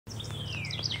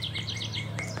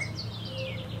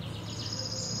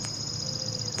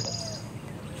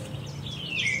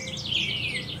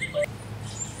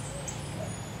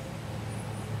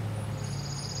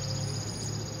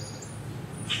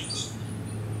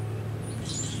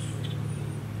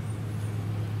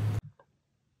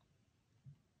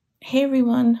Hey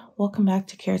everyone, welcome back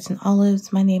to Carrots and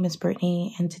Olives. My name is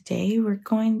Brittany and today we're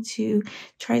going to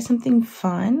try something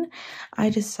fun. I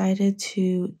decided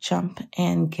to jump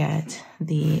and get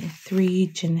the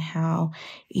 3 Jinhao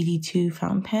 82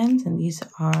 fountain pens, and these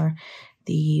are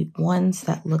the ones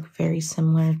that look very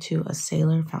similar to a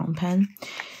sailor fountain pen.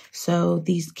 So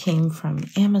these came from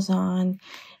Amazon,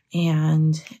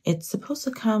 and it's supposed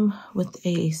to come with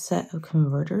a set of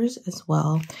converters as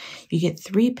well. You get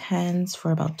 3 pens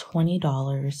for about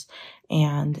 $20,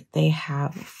 and they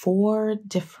have 4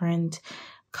 different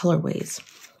colorways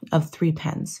of 3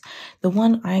 pens. The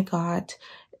one I got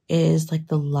is like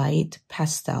the light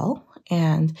pastel,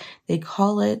 and they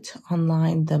call it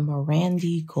online the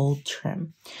Morandi Gold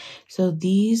Trim. So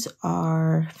these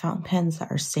are fountain pens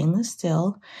that are stainless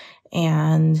steel,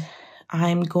 and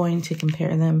I'm going to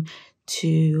compare them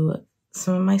to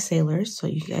some of my sailors so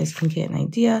you guys can get an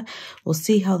idea. We'll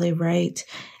see how they write.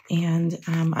 And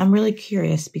I'm really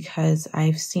curious because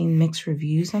I've seen mixed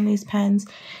reviews on these pens.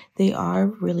 They are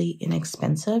really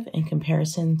inexpensive in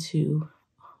comparison to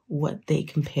what they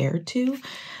compare to.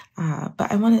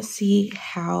 But I want to see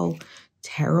how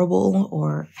terrible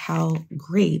or how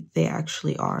great they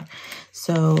actually are.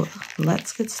 So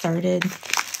let's get started.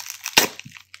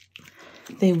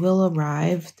 They will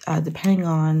arrive, depending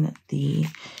on the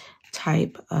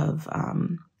type of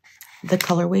the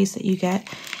colorways that you get.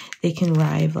 They can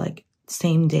arrive like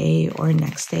same day or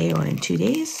next day or in 2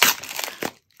 days.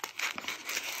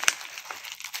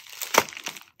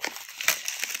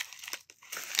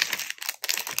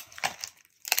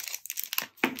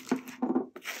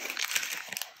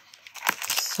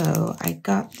 So I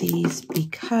got these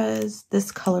because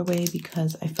this colorway,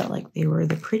 because I felt like they were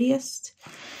the prettiest.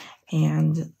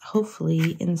 And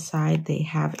hopefully inside they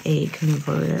have a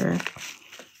converter.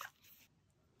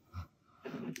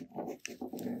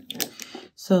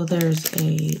 So there's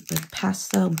a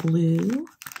pastel blue,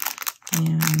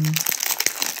 and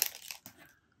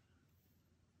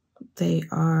they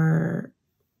are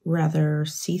rather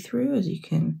see-through, as you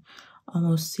can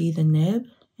almost see the nib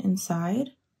inside.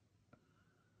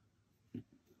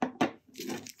 A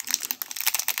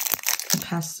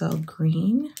pastel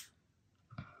green.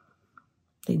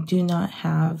 They do not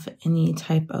have any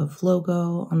type of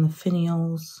logo on the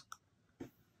finials.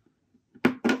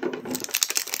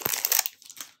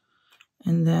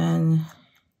 And then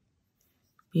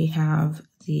we have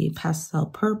the pastel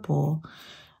purple.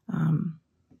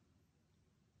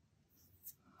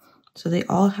 So they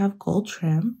all have gold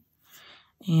trim,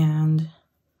 and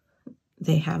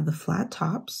they have the flat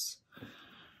tops,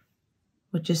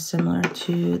 which is similar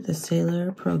to the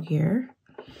Sailor Pro Gear.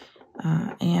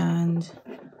 And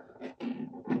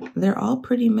they're all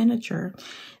pretty miniature.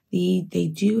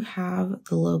 They do have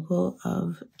the logo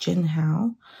of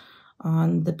Jinhao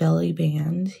on the belly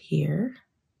band here.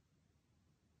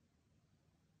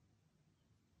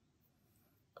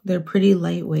 They're pretty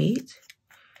lightweight.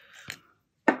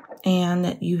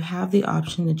 And you have the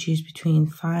option to choose between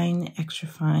fine, extra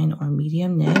fine, or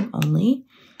medium nib only.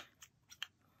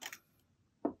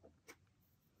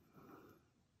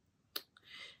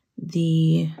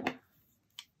 The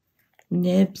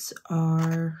nibs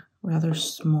are rather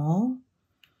small.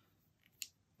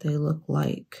 They look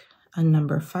like a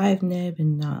number 5 nib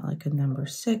and not like a number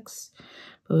 6.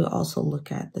 But we also look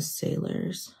at the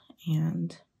sailors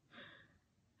and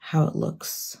how it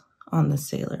looks on the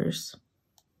sailors.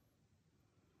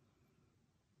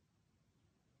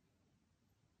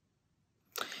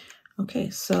 Okay,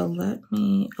 so let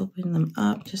me open them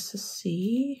up just to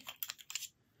see.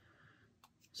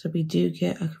 So we do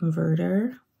get a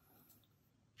converter.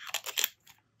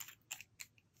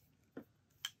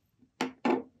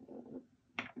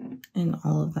 In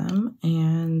all of them,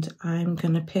 and I'm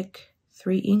going to pick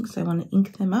 3 inks. I want to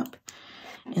ink them up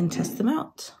and test them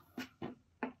out.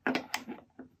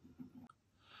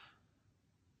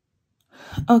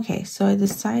 Okay, so I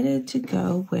decided to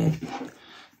go with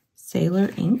Sailor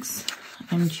inks.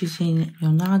 I'm choosing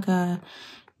Yonaga,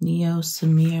 Neo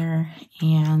Samir,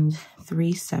 and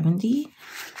 370.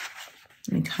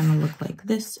 They kind of look like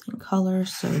this in color,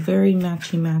 so very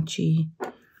matchy-matchy.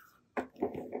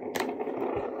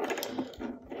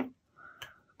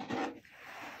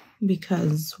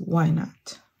 Because why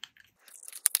not?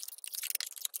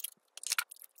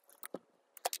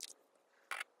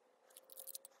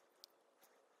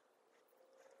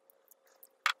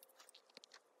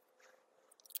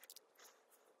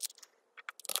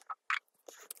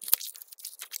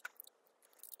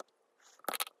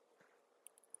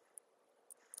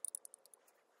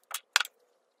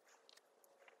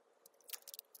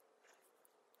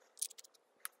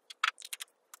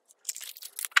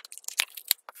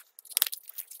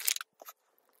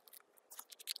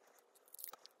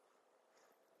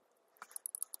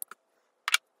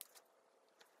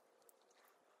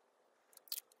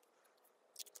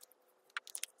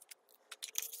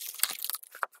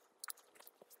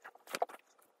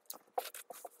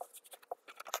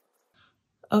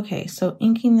 Okay, so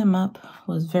inking them up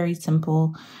was very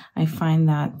simple. I find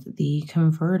that the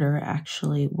converter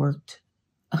actually worked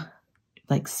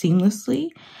like seamlessly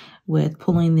with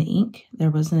pulling the ink.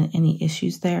 There wasn't any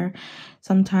issues there.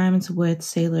 Sometimes with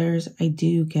sailors, I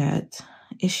do get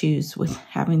issues with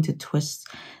having to twist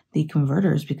the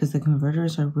converters because the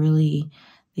converters are really,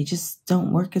 they just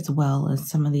don't work as well as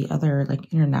some of the other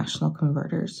like international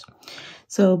converters.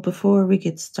 So before we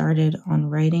get started on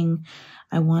writing,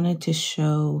 I wanted to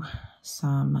show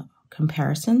some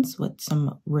comparisons with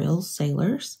some real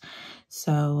sailors.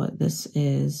 So this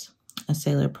is a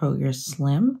Sailor Pro Gear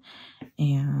Slim,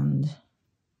 and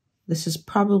this is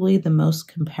probably the most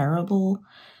comparable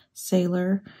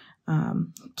sailor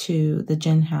to the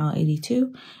Jinhao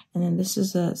 82. And then this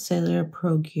is a Sailor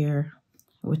Pro Gear,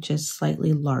 which is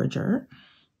slightly larger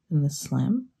than the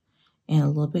Slim and a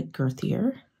little bit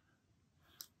girthier.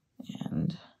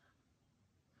 And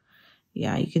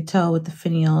yeah, you could tell with the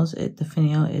finials, the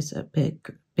finial is a bit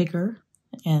bigger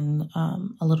and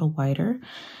a little wider.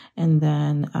 And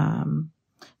then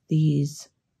these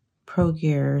Pro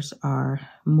Gears are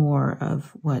more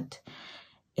of what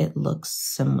it looks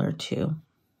similar to.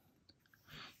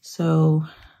 So,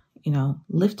 you know,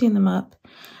 lifting them up,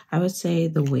 I would say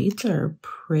the weights are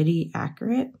pretty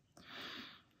accurate.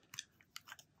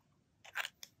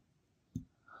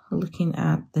 Looking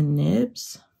at the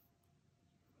nibs,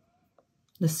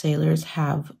 the sailors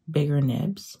have bigger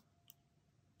nibs.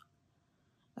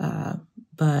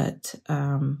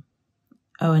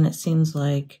 Oh, and it seems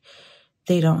like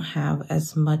they don't have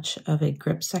as much of a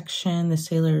grip section. The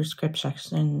sailor's grip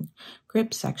section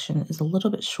is a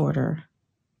little bit shorter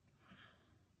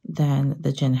than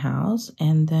the Jinhao's.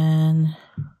 And then,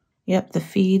 yep, the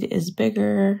feed is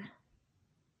bigger.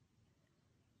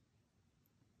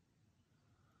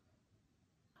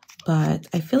 But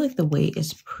I feel like the weight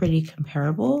is pretty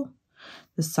comparable.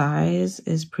 The size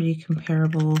is pretty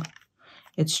comparable.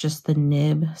 It's just the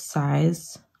nib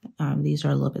size. These are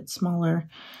a little bit smaller.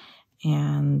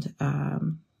 And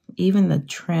even the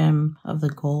trim of the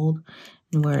gold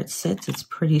and where it sits, it's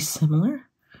pretty similar.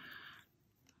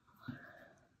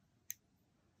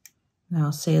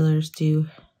 Now, sailors do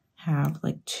have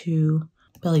like 2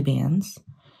 belly bands.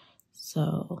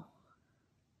 So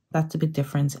that's a big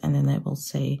difference. And then it will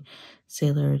say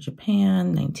Sailor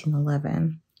Japan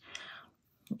 1911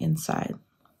 inside.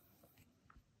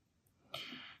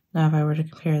 Now, if I were to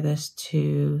compare this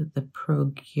to the Pro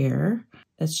Gear,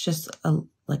 it's just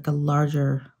like a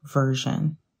larger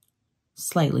version,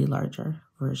 slightly larger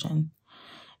version.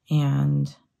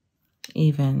 And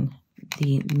even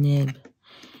the nib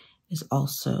is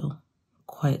also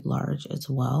quite large as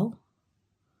well.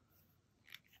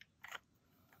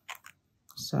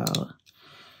 So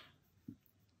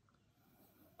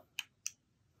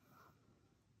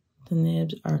the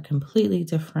nibs are completely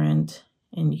different,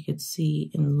 and you could see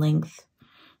in length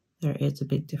there is a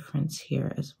big difference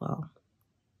here as well.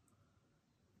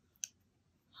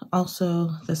 Also,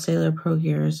 the Sailor Pro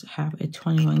Gears have a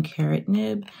 21 karat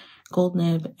nib, gold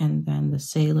nib, and then the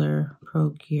Sailor Pro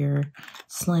Gear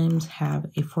Slims have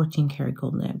a 14 karat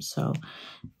gold nib. So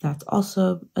that's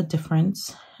also a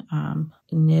difference. The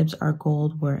nibs are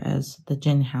gold, whereas the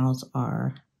Jinhaos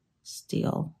are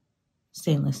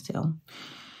stainless steel.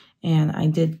 And I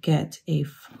did get a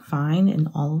fine in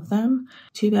all of them.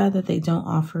 Too bad that they don't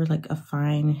offer like a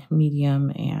fine,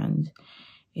 medium, and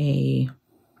a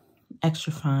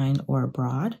extra fine or a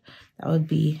broad. That would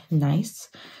be nice,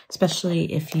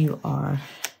 especially if you are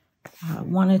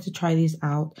wanted to try these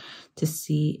out to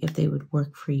see if they would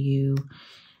work for you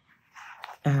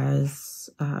as,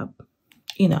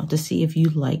 you know, to see if you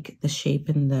like the shape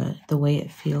and the way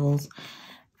it feels.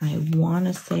 I want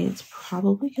to say it's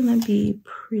probably going to be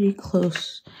pretty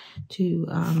close to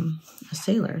a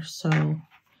sailor. So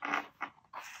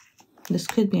this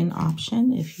could be an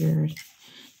option if you're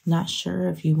not sure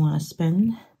if you want to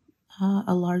spend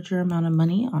a larger amount of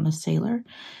money on a sailor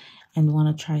and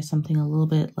want to try something a little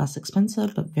bit less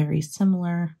expensive but very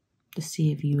similar to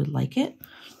see if you would like it.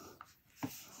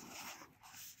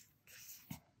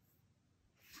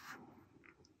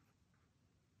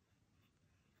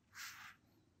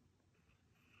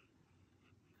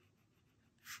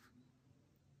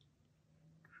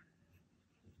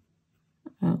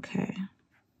 Okay,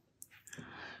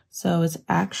 so it's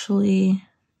actually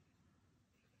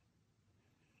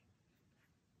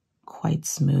quite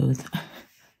smooth.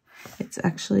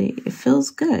 It feels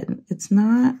good. It's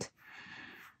not,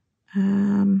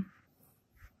 the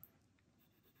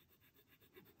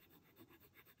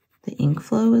ink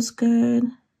flow is good.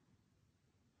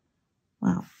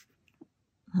 Wow,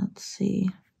 let's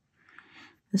see.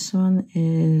 This one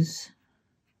is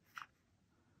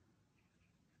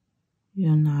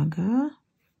Yonaga,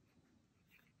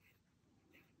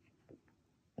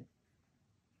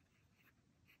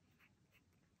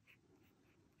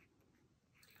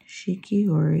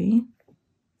 Shikiori.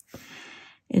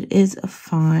 It is a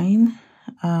fine.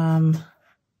 And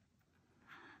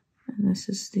this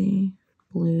is the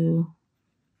blue.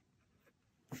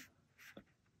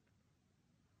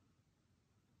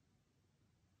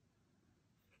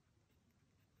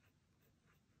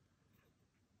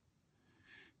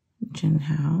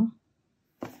 Jinhao.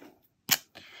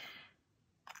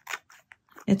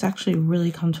 It's actually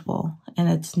really comfortable, and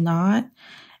it's not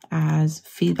as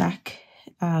feedbacky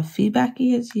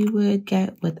as you would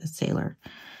get with a Sailor.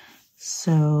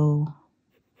 So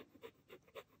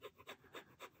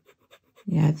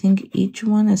yeah, I think each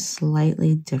one is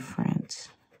slightly different.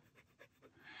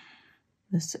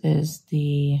 This is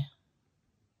the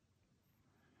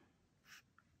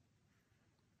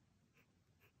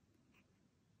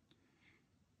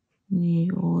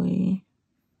Nioi.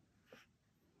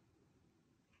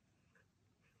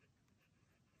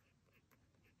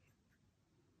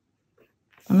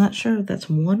 I'm not sure if that's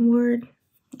one word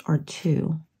or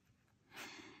two.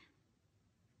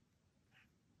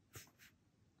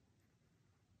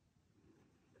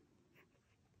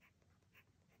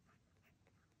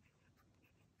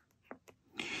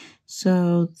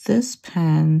 So this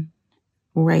pen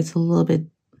writes a little bit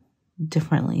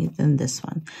differently than this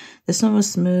one. This one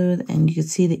was smooth and you could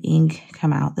see the ink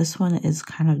come out. This one is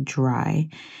kind of dry.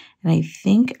 And I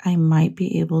think I might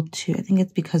be able to, I think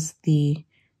it's because the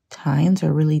tines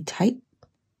are really tight.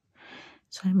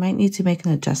 So I might need to make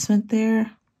an adjustment there.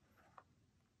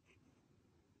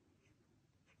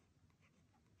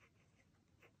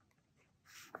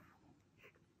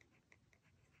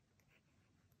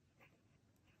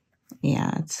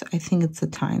 Yeah, I think it's the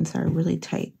tines that are really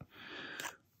tight,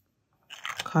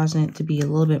 causing it to be a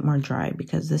little bit more dry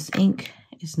because this ink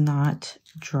is not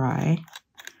dry.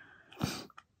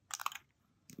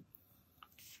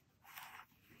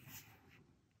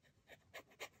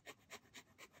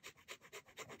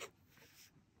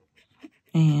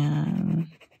 And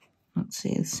let's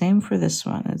see, the same for this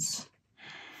one. It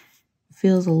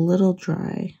feels a little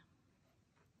dry.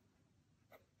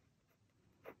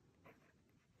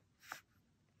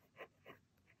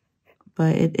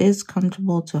 But it is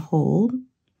comfortable to hold.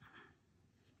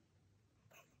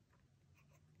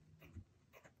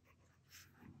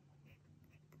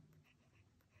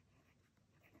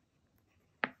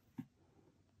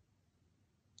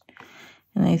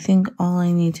 And I think all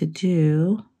I need to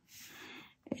do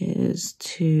is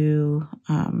to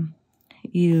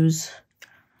use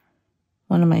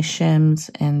one of my shims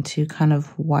and to kind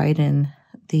of widen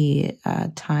the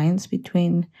tines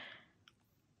between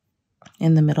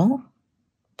in the middle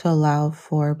to allow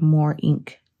for more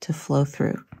ink to flow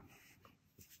through.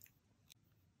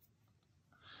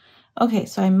 Okay,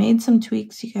 so I made some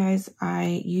tweaks, you guys.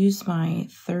 I used my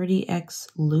 30X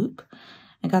loop.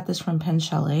 I got this from Pen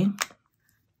Chalet.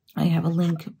 I have a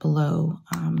link below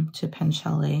to Pen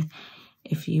Chalet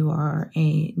if you are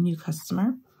a new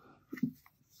customer.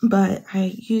 But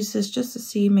I use this just to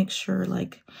see, make sure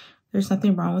like there's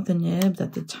nothing wrong with the nib,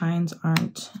 that the tines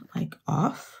aren't like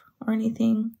off or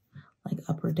anything, like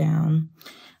up or down,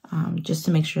 just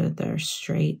to make sure that they're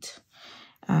straight.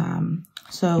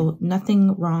 So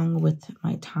nothing wrong with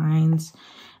my tines.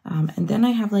 And then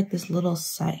I have like this little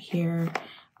set here,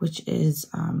 which is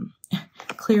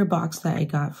clear box that I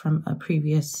got from a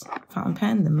previous fountain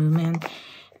pen, the Moon Man.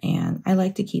 And I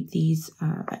like to keep these.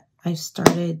 I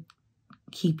started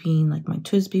keeping like my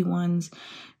Twisby ones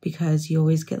because you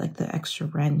always get like the extra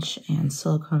wrench and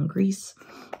silicone grease.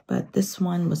 But this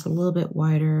one was a little bit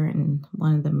wider and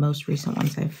one of the most recent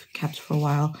ones I've kept for a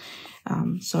while.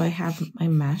 So I have my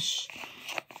mesh,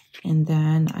 and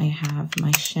then I have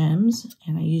my shims,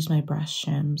 and I use my brush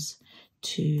shims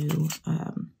to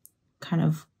kind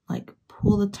of like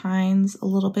pull the tines a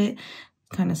little bit,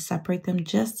 kind of separate them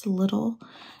just a little,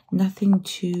 nothing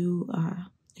too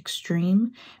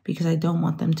extreme, because I don't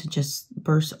want them to just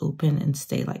burst open and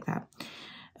stay like that.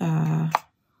 I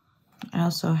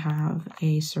also have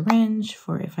a syringe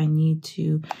for if I need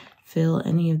to fill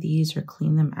any of these or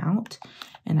clean them out.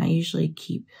 And I usually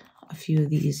keep a few of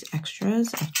these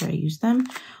extras after I use them,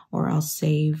 or I'll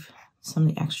save some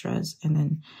of the extras and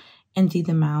then empty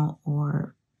them out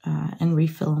or and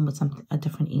refill them with a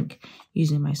different ink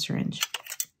using my syringe.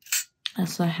 I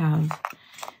also have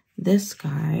this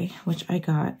guy, which I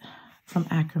got from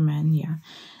Ackerman. Yeah.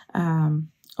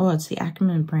 Oh, it's the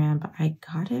Ackerman brand, but I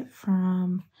got it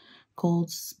from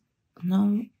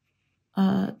the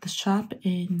shop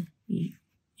in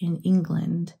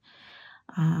England.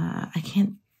 I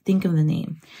can't think of the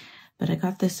name. But I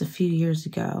got this a few years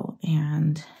ago,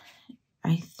 and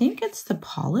I think it's the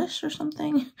polish or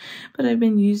something, but I've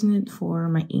been using it for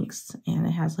my inks, and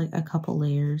it has like a couple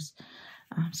layers.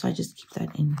 So I just keep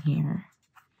that in here.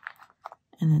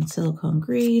 And then silicone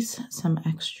grease, some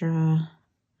extra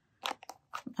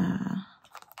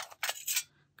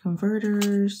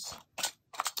converters,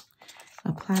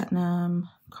 a platinum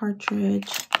cartridge,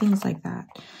 things like that.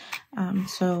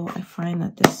 So I find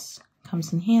that this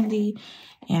comes in handy,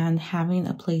 and having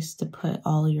a place to put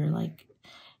all your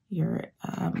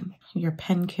your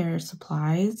pen care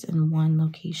supplies in one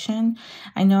location.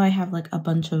 I know I have like a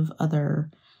bunch of other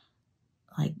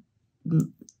like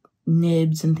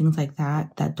nibs and things like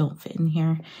that that don't fit in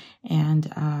here,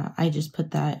 and I just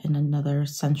put that in another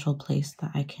central place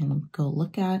that I can go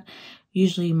look at.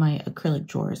 Usually my acrylic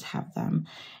drawers have them,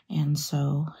 and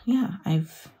so yeah,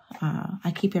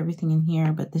 I keep everything in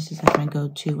here, but this is like my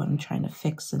go-to when I'm trying to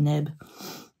fix a nib.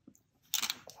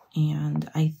 And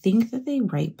I think that they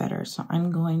write better, so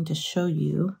I'm going to show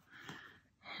you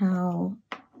how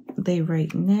they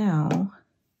write now.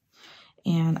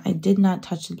 And I did not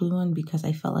touch the blue one because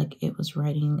I felt like it was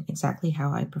writing exactly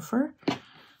how I prefer.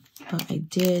 But I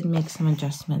did make some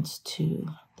adjustments to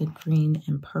the green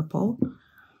and purple.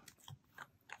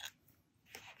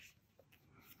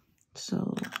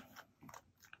 So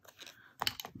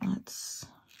let's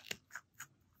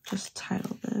just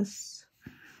title this.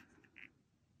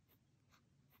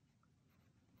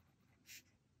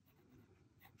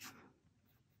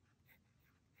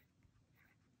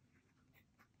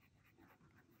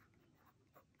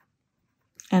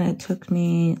 And it took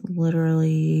me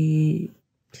literally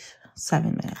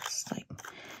 7 minutes, like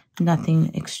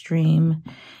nothing extreme.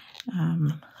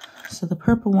 So the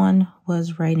purple one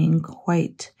was writing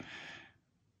quite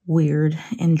weird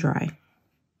and dry.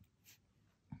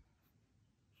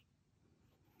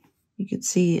 You can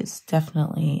see it's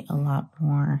definitely a lot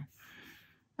more,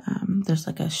 there's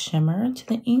like a shimmer to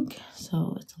the ink,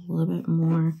 so it's a little bit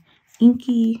more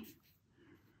inky.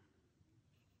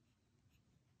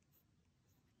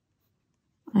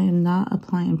 I am not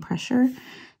applying pressure,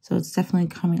 so it's definitely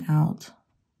coming out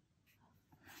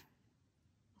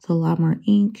with a lot more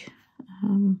ink.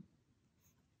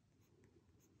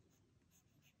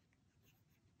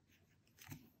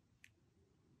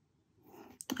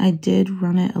 I did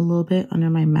run it a little bit under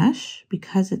my mesh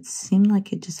because it seemed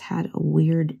like it just had a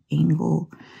weird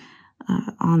angle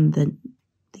on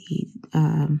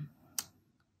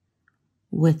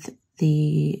with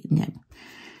the nib.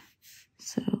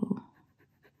 So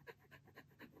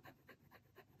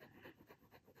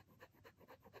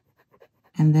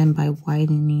and then by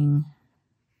widening,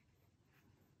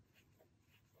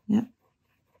 yep.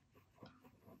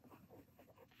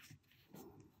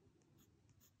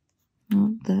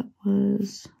 Oh, that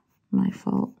was my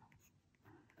fault.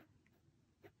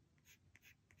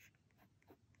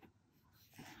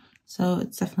 So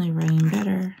it's definitely writing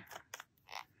better.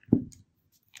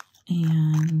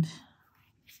 And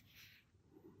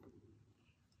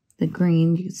the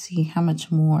green, you can see how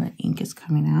much more ink is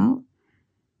coming out.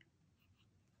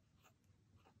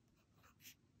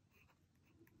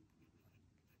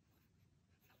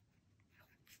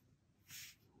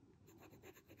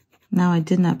 Now, I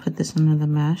did not put this under the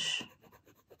mesh.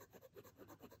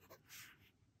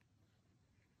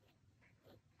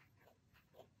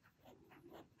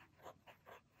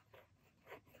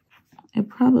 I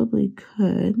probably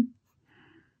could.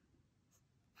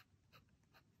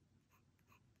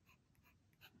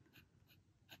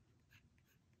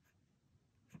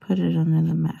 Put it under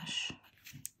the mesh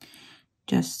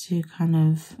just to kind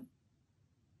of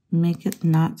make it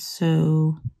not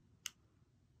so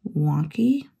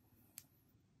wonky.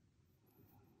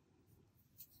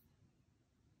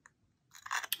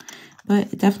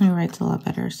 But it definitely writes a lot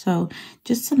better. So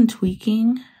just some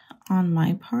tweaking on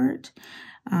my part.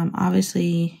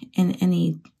 Obviously, in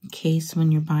any case,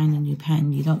 when you're buying a new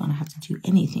pen, you don't want to have to do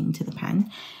anything to the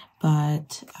pen.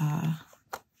 But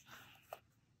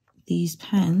these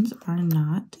pens are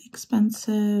not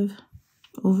expensive.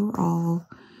 Overall,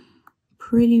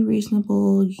 pretty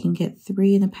reasonable. You can get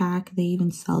 3 in a pack. They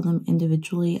even sell them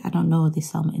individually. I don't know if they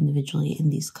sell them individually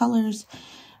in these colors,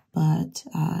 but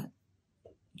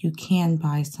you can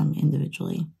buy some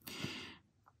individually.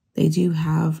 They do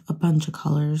have a bunch of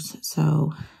colors,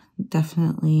 so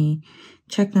definitely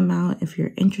check them out if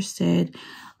you're interested.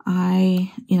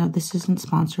 This isn't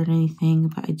sponsored or anything,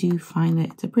 but I do find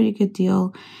that it's a pretty good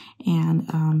deal. And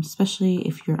especially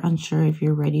if you're unsure if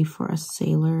you're ready for a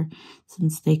sailor,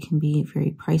 since they can be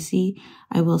very pricey.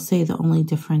 I will say the only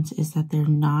difference is that they're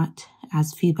not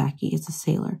as feedbacky as a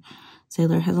sailor.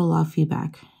 Sailor has a lot of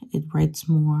feedback. It writes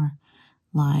more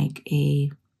like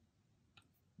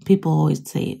people always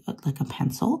say like a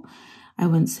pencil. I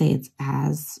wouldn't say it's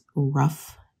as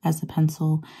rough as a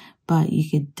pencil, but you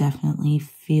could definitely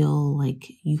feel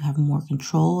like you have more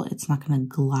control. It's not going to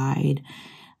glide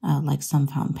like some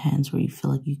fountain pens where you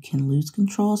feel like you can lose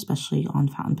control, especially on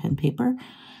fountain pen paper.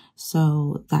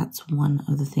 So that's one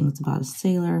of the things about a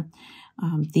Sailor.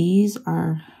 These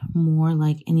are more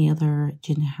like any other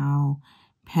Jinhao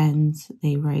pens.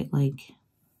 They write like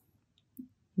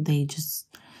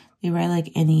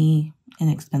any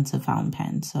inexpensive fountain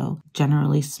pen. So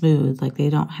generally smooth, like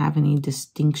they don't have any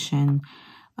distinction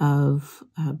of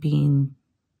being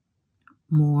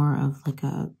more of like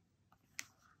a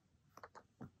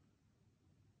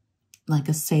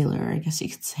Sailor, I guess you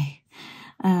could say.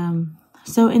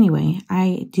 So anyway,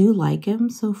 I do like him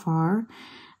so far.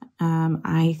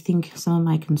 I think some of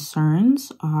my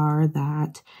concerns are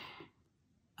that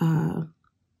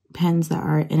pens that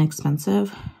are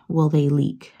inexpensive, will they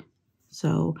leak?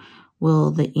 So will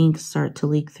the ink start to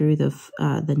leak through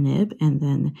the nib and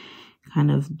then kind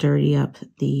of dirty up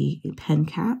the pen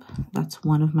cap? That's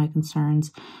one of my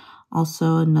concerns.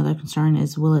 Also, another concern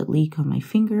is, will it leak on my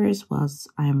fingers whilst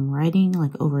I'm writing,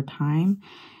 like over time?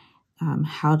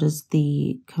 How does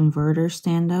the converter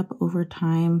stand up over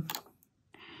time?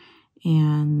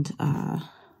 And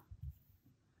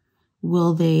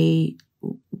will they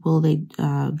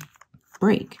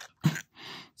break?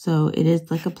 So it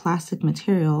is like a plastic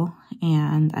material,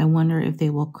 and I wonder if they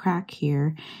will crack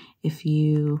here if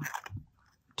you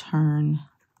turn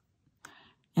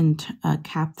and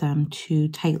cap them too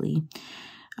tightly.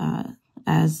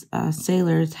 As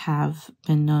Sailors have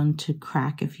been known to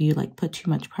crack if you like put too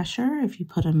much pressure. If you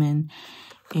put them in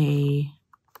a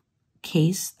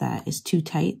case that is too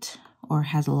tight or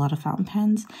has a lot of fountain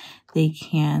pens, they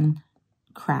can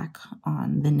crack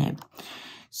on the nib.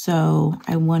 So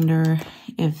I wonder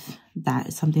if that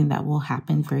is something that will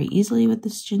happen very easily with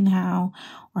this Jinhao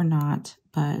or not,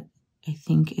 but I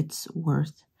think it's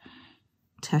worth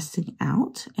testing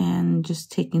out and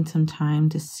just taking some time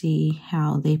to see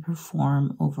how they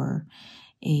perform over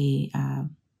a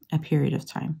period of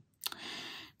time.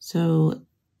 So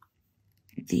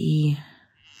the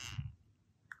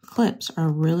clips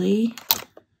are really,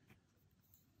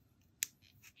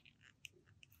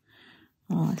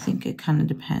 well, I think it kind of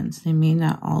depends. They may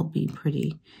not all be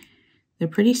pretty. They're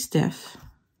pretty stiff.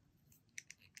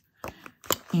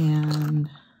 And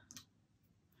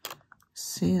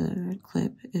Sailor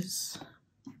clip is,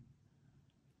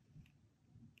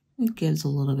 it gives a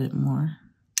little bit more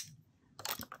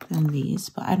than these,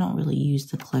 but I don't really use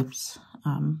the clips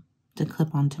to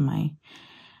clip onto my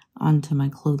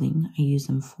clothing. I use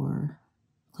them for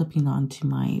clipping onto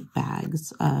my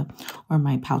bags or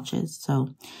my pouches.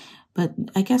 So, but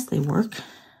I guess they work.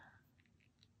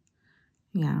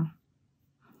 Yeah.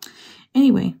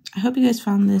 Anyway, I hope you guys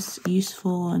found this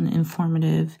useful and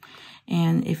informative.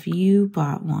 And if you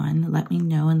bought one, let me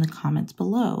know in the comments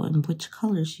below and which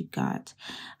colors you got.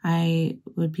 I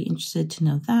would be interested to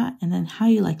know that, and then how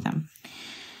you like them.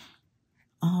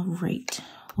 All right.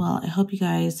 Well, I hope you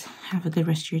guys have a good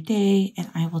rest of your day, and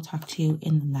I will talk to you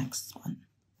in the next one.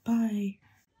 Bye.